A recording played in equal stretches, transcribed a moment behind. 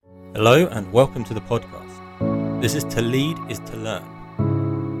Hello and welcome to the podcast. This is To Lead is to Learn.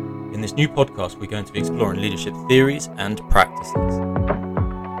 In this new podcast, we're going to be exploring leadership theories and practices.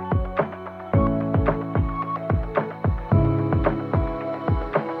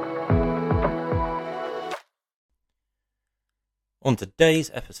 On today's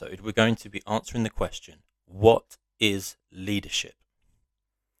episode, we're going to be answering the question, what is leadership?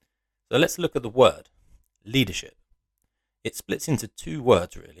 So let's look at the word leadership. It splits into two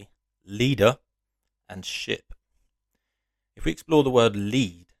words really, leader and ship. If we explore the word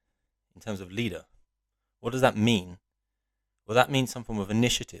lead in terms of leader, what does that mean? Well, that means some form of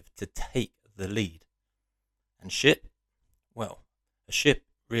initiative to take the lead. And ship? Well, a ship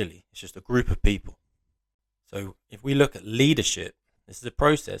really is just a group of people. So if we look at leadership, this is a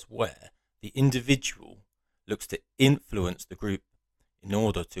process where the individual looks to influence the group in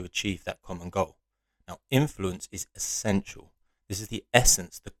order to achieve that common goal. Now, influence is essential. This is the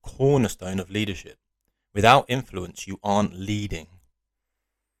essence, the cornerstone of leadership. Without influence, you aren't leading.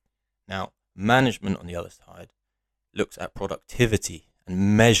 Now, management, on the other side, looks at productivity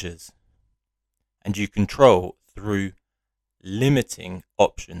and measures, and you control through limiting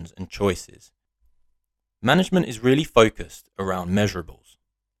options and choices. Management is really focused around measurables.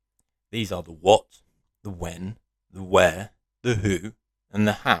 These are the what, the when, the where, the who, and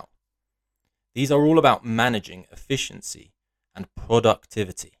the how. These are all about managing efficiency and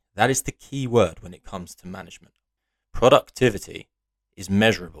productivity. That is the key word when it comes to management. Productivity is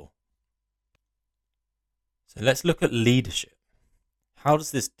measurable. So let's look at leadership. How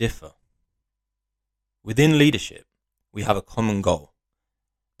does this differ? Within leadership, we have a common goal.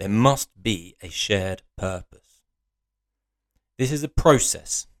 There must be a shared purpose. This is a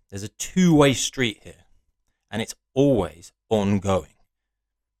process. There's a two-way street here, and it's always ongoing.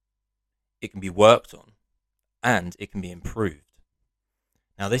 It can be worked on, and it can be improved.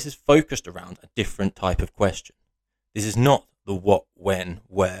 Now, this is focused around a different type of question. This is not the what, when,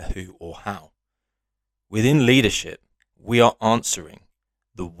 where, who, or how. Within leadership, we are answering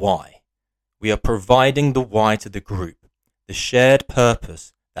the why. We are providing the why to the group, the shared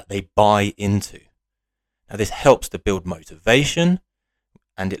purpose that they buy into. Now, this helps to build motivation,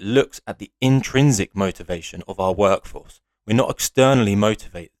 and it looks at the intrinsic motivation of our workforce. We're not externally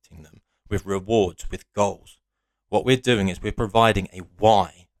motivating them with rewards, with goals. What we're doing is we're providing a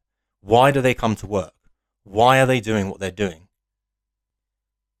why. Why do they come to work? Why are they doing what they're doing?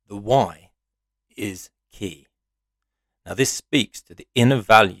 The why is key. Now, this speaks to the inner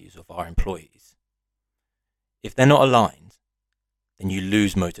values of our employees. If they're not aligned, then you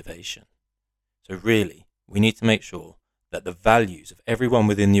lose motivation. So really, we need to make sure that the values of everyone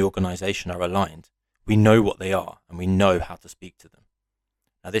within the organization are aligned. We know what they are and we know how to speak to them.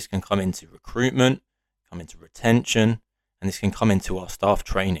 Now, this can come into recruitment, come into retention, and this can come into our staff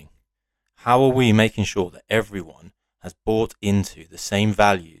training. How are we making sure that everyone has bought into the same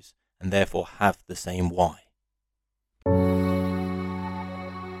values and therefore have the same why?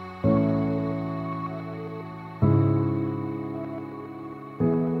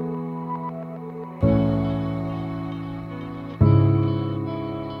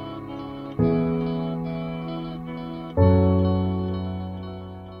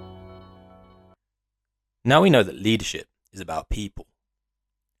 Now we know that leadership is about people.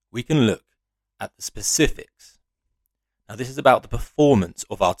 We can look at the specifics. Now, this is about the performance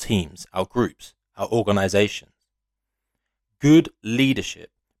of our teams, our groups, our organizations. Good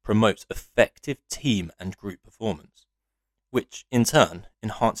leadership promotes effective team and group performance, which in turn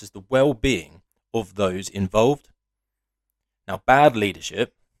enhances the well-being of those involved. Now, bad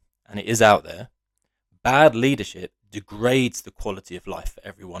leadership, and it is out there, bad leadership degrades the quality of life for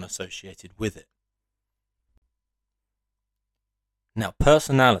everyone associated with it. Now,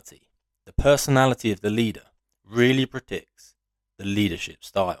 personality, the personality of the leader really predicts the leadership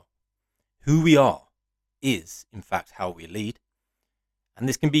style. Who we are is, in fact, how we lead. And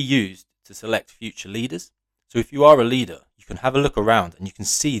this can be used to select future leaders. So if you are a leader, you can have a look around and you can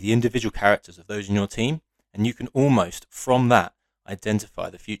see the individual characters of those in your team. And you can almost, from that, identify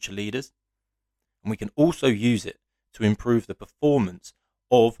the future leaders. And we can also use it to improve the performance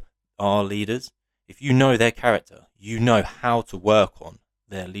of our leaders. If you know their character, you know how to work on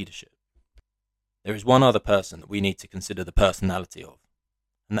their leadership. There is one other person that we need to consider the personality of,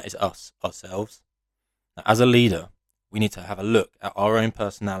 and that is us, ourselves. Now, as a leader, we need to have a look at our own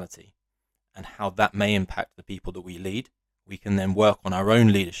personality and how that may impact the people that we lead. We can then work on our own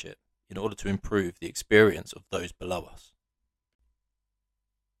leadership in order to improve the experience of those below us.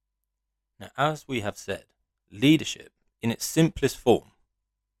 Now, as we have said, leadership in its simplest form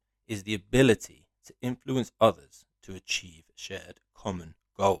is the ability to influence others to achieve shared common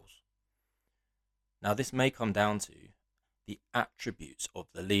goals. Now, this may come down to the attributes of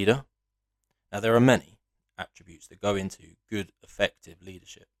the leader. Now, there are many attributes that go into good, effective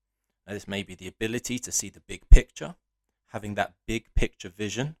leadership. Now, this may be the ability to see the big picture, having that big picture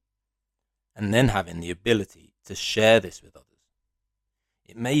vision, and then having the ability to share this with others.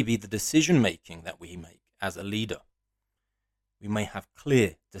 It may be the decision making that we make as a leader. We may have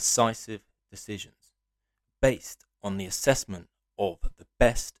clear, decisive decisions based on the assessment of the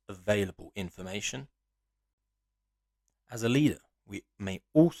best available information. As a leader, we may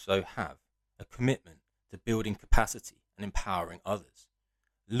also have a commitment to building capacity and empowering others.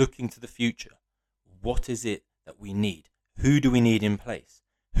 Looking to the future, what is it that we need? Who do we need in place?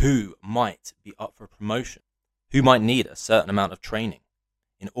 Who might be up for promotion? Who might need a certain amount of training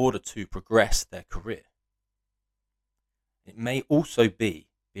in order to progress their career? It may also be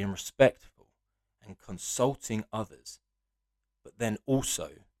being respectful and consulting others, but then also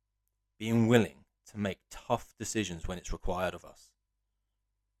being willing to make tough decisions when it's required of us.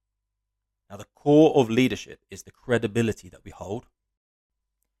 Now, the core of leadership is the credibility that we hold.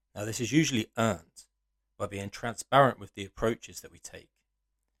 Now, this is usually earned by being transparent with the approaches that we take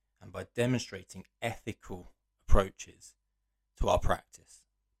and by demonstrating ethical approaches to our practice.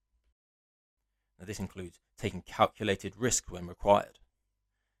 Now, this includes taking calculated risks when required.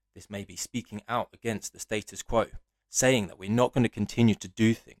 This may be speaking out against the status quo, saying that we're not going to continue to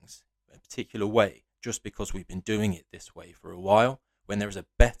do things in a particular way just because we've been doing it this way for a while, when there is a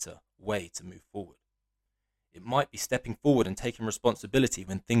better way to move forward. It might be stepping forward and taking responsibility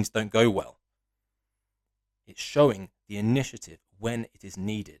when things don't go well. It's showing the initiative when it is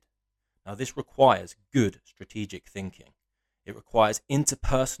needed. Now, this requires good strategic thinking. It requires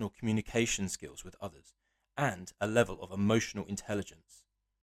interpersonal communication skills with others and a level of emotional intelligence.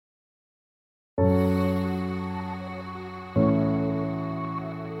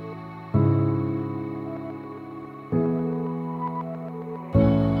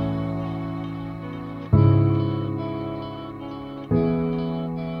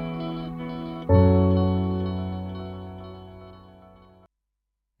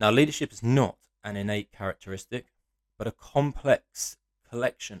 Now, leadership is not an innate characteristic, but a complex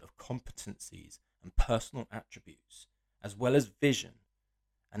collection of competencies and personal attributes, as well as vision,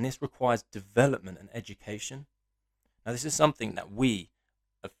 and this requires development and education. Now, this is something that we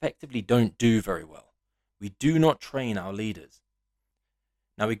effectively don't do very well. We do not train our leaders.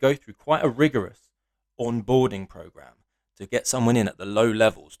 Now, we go through quite a rigorous onboarding program to get someone in at the low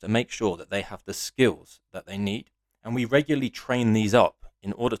levels to make sure that they have the skills that they need, and we regularly train these up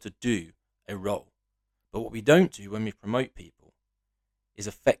in order to do a role. But what we don't do when we promote people is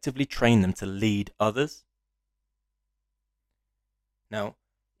effectively train them to lead others. Now,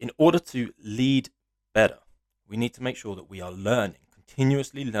 in order to lead better, we need to make sure that we are learning,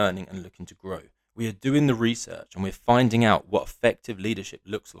 continuously learning and looking to grow. We are doing the research and we're finding out what effective leadership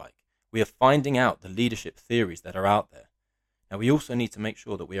looks like. We are finding out the leadership theories that are out there. Now, we also need to make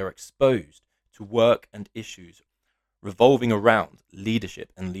sure that we are exposed to work and issues revolving around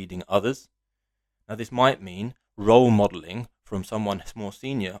leadership and leading others. Now, this might mean role modeling from someone more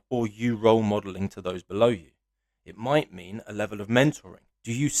senior, or you role modeling to those below you. It might mean a level of mentoring.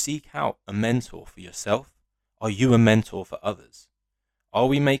 Do you seek out a mentor for yourself? Are you a mentor for others? Are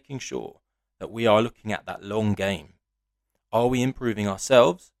we making sure that we are looking at that long game? Are we improving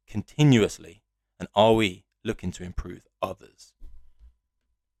ourselves continuously? And are we looking to improve others?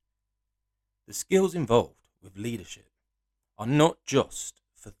 The skills involved with leadership are not just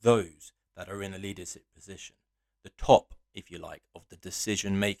for those that are in a leadership position, the top, if you like, of the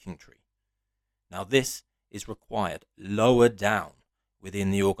decision-making tree. Now, this is required lower down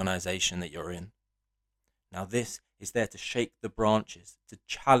within the organization that you're in. Now, this is there to shake the branches, to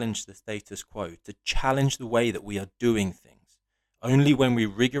challenge the status quo, to challenge the way that we are doing things. Only when we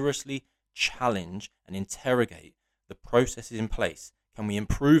rigorously challenge and interrogate the processes in place can we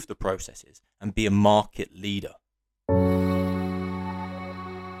improve the processes and be a market leader.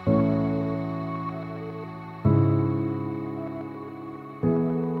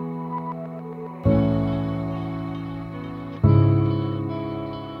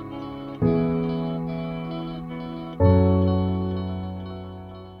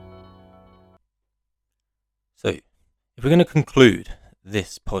 So, if we're going to conclude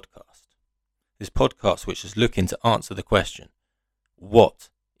this podcast which is looking to answer the question, what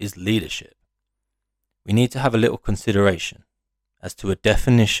is leadership? We need to have a little consideration as to a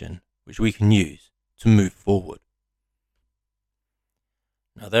definition which we can use to move forward.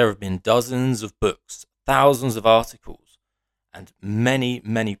 Now, there have been dozens of books, thousands of articles, and many,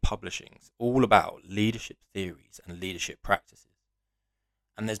 many publishings all about leadership theories and leadership practices.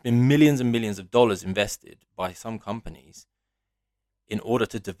 And there's been millions and millions of dollars invested by some companies in order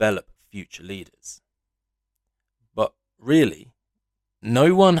to develop future leaders. But really,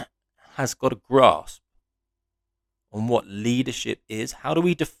 no one has got a grasp on what leadership is. How do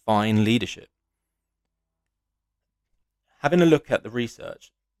we define leadership? Having a look at the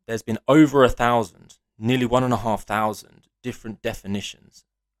research, there's been over 1,000, nearly 1,500 different definitions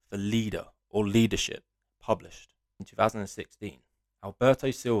for leader or leadership published. In 2016, Alberto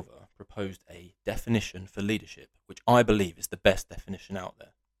Silva proposed a definition for leadership, which I believe is the best definition out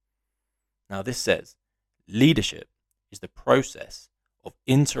there. Now, this says, leadership is the process of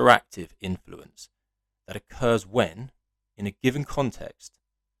interactive influence that occurs when, in a given context,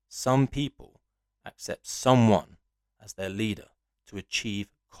 some people accept someone as their leader to achieve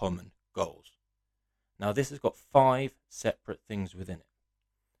common goals. Now, this has got 5 separate things within it.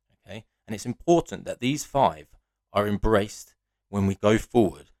 Okay, and it's important that these 5 are embraced when we go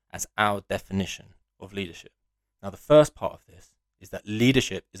forward as our definition of leadership. Now, the first part of this is that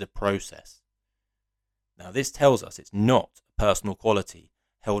leadership is a process. Now, this tells us it's not a personal quality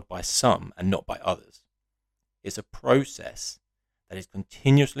held by some and not by others. It's a process that is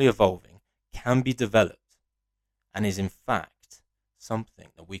continuously evolving, can be developed, and is in fact something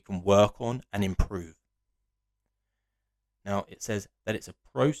that we can work on and improve. Now, it says that it's a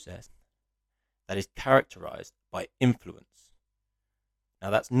process that is characterized by influence. Now,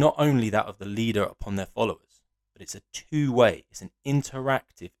 that's not only that of the leader upon their followers, but it's a two-way, it's an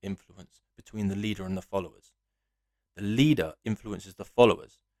interactive influence between the leader and the followers. The leader influences the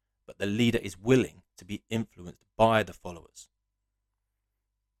followers, but the leader is willing to be influenced by the followers.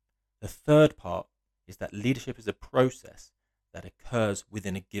 The third part is that leadership is a process that occurs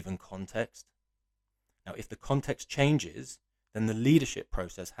within a given context. Now, if the context changes, then the leadership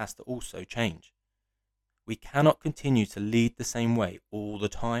process has to also change. We cannot continue to lead the same way all the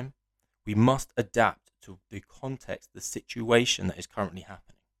time. We must adapt to the context, the situation that is currently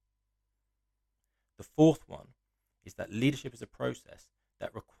happening. The fourth one is that leadership is a process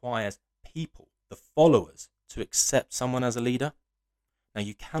that requires people, the followers, to accept someone as a leader. Now,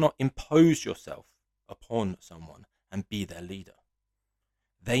 you cannot impose yourself upon someone and be their leader.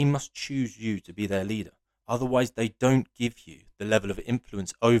 They must choose you to be their leader. Otherwise, they don't give you the level of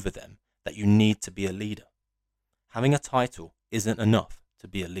influence over them that you need to be a leader. Having a title isn't enough to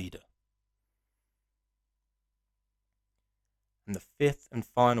be a leader. And the fifth and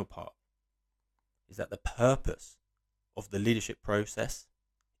final part is that the purpose of the leadership process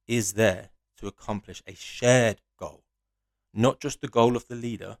is there to accomplish a shared goal. Not just the goal of the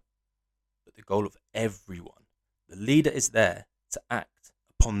leader, but the goal of everyone. The leader is there to act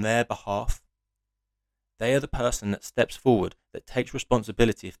upon their behalf. They are the person that steps forward, that takes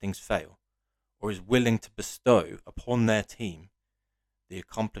responsibility if things fail, or is willing to bestow upon their team the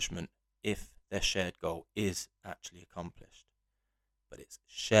accomplishment if their shared goal is actually accomplished. But it's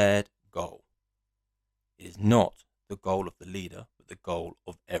shared goal. It is not the goal of the leader, but the goal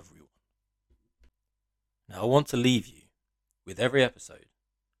of everyone. Now, I want to leave you with every episode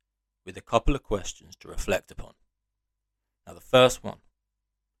with a couple of questions to reflect upon. Now, the first one,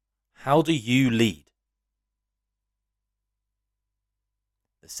 how do you lead?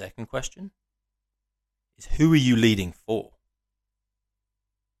 The second question is, who are you leading for?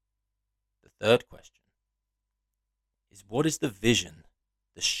 The third question is, what is the vision,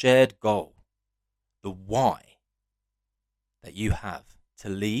 the shared goal, the why that you have to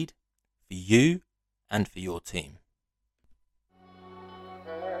lead for you and for your team?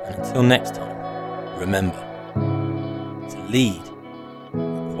 And until next time, remember, to lead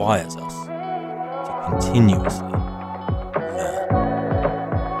requires us to continuously